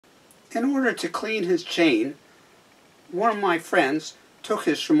In order to clean his chain, one of my friends took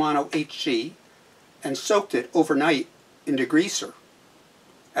his Shimano HG and soaked it overnight in degreaser,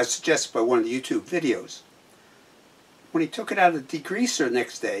 as suggested by one of the YouTube videos. When he took it out of the degreaser the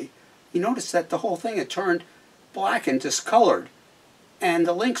next day, he noticed that the whole thing had turned black and discolored, and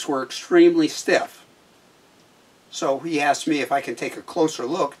the links were extremely stiff. So he asked me if I can take a closer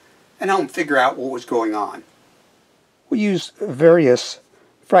look and help him figure out what was going on. We used various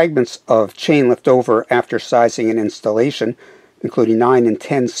fragments of chain left over after sizing and installation, including 9 and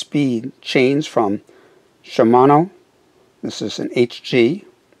 10 speed chains from Shimano. This is an HG,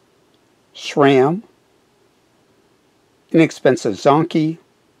 SRAM, inexpensive Zonkie,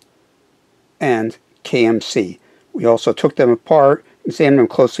 and KMC. We also took them apart, examined them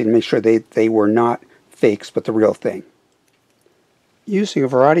closely to make sure they were not fakes but the real thing. Using a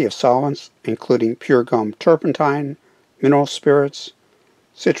variety of solvents, including pure gum turpentine, mineral spirits,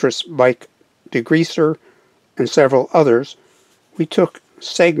 citrus bike degreaser, and several others, we took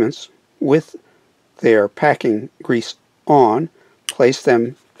segments with their packing grease on, placed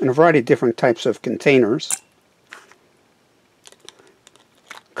them in a variety of different types of containers,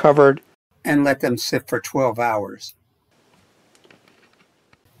 covered, and let them sit for 12 hours.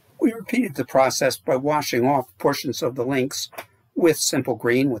 We repeated the process by washing off portions of the links with simple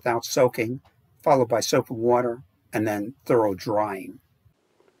green without soaking, followed by soap and water, and then thorough drying.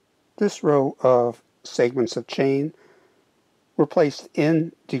 This row of segments of chain were placed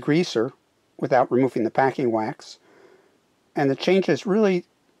in degreaser without removing the packing wax, and the changes really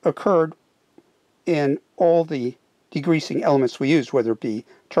occurred in all the degreasing elements we used, whether it be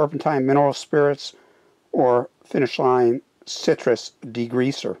turpentine, mineral spirits, or Finish Line Citrus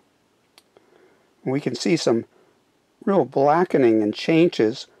Degreaser. We can see some real blackening and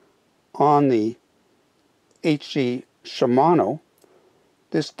changes on the HG Shimano.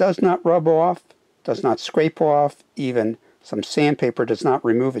 This does not rub off, does not scrape off, even some sandpaper does not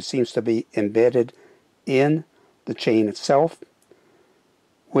remove. It seems to be embedded in the chain itself.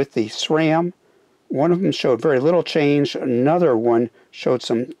 With the SRAM, one of them showed very little change, another one showed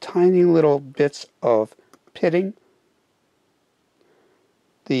some tiny little bits of pitting.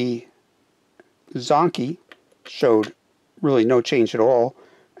 The Zonkie showed really no change at all,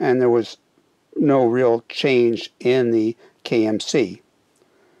 and there was no real change in the KMC.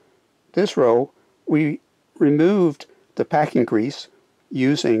 This row, we removed the packing grease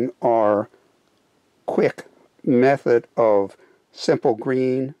using our quick method of simple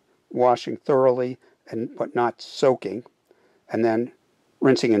green, washing thoroughly but not soaking, and then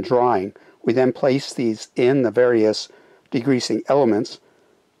rinsing and drying. We then place these in the various degreasing elements.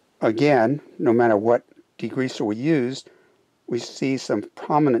 Again, no matter what degreaser we used, we see some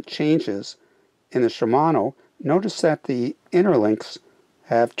prominent changes in the Shimano. Notice that the inner links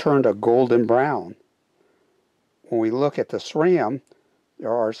have turned a golden brown. When we look at the SRAM,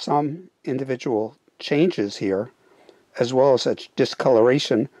 there are some individual changes here, as well as a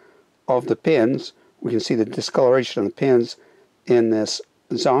discoloration of the pins. We can see the discoloration of the pins in this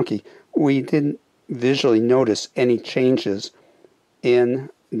Zonkie. We didn't visually notice any changes in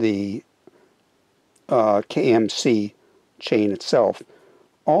the KMC chain itself.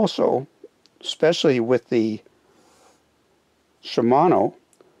 Also, especially with the Shimano,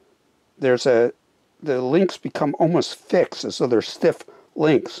 the links become almost fixed, as though they're stiff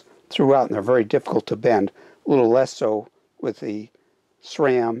links throughout, and they're very difficult to bend. A little less so with the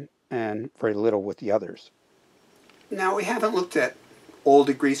SRAM and very little with the others. Now, we haven't looked at all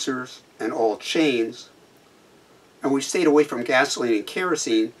degreasers and all chains, and we stayed away from gasoline and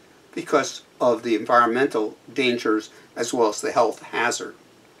kerosene because of the environmental dangers as well as the health hazard.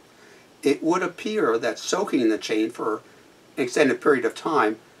 It would appear that soaking the chain for an extended period of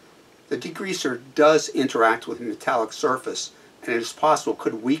time, the degreaser does interact with a metallic surface, and it is possible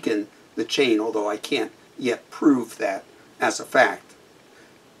could weaken the chain, although I can't yet prove that as a fact.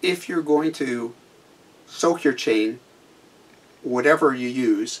 If you're going to soak your chain, whatever you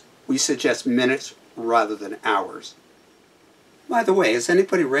use, we suggest minutes rather than hours. By the way, has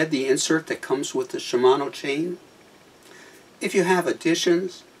anybody read the insert that comes with the Shimano chain? If you have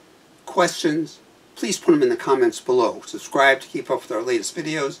additions, questions, please put them in the comments below. Subscribe to keep up with our latest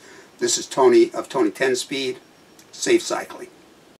videos. This is Tony of Tony 10 Speed. Safe cycling.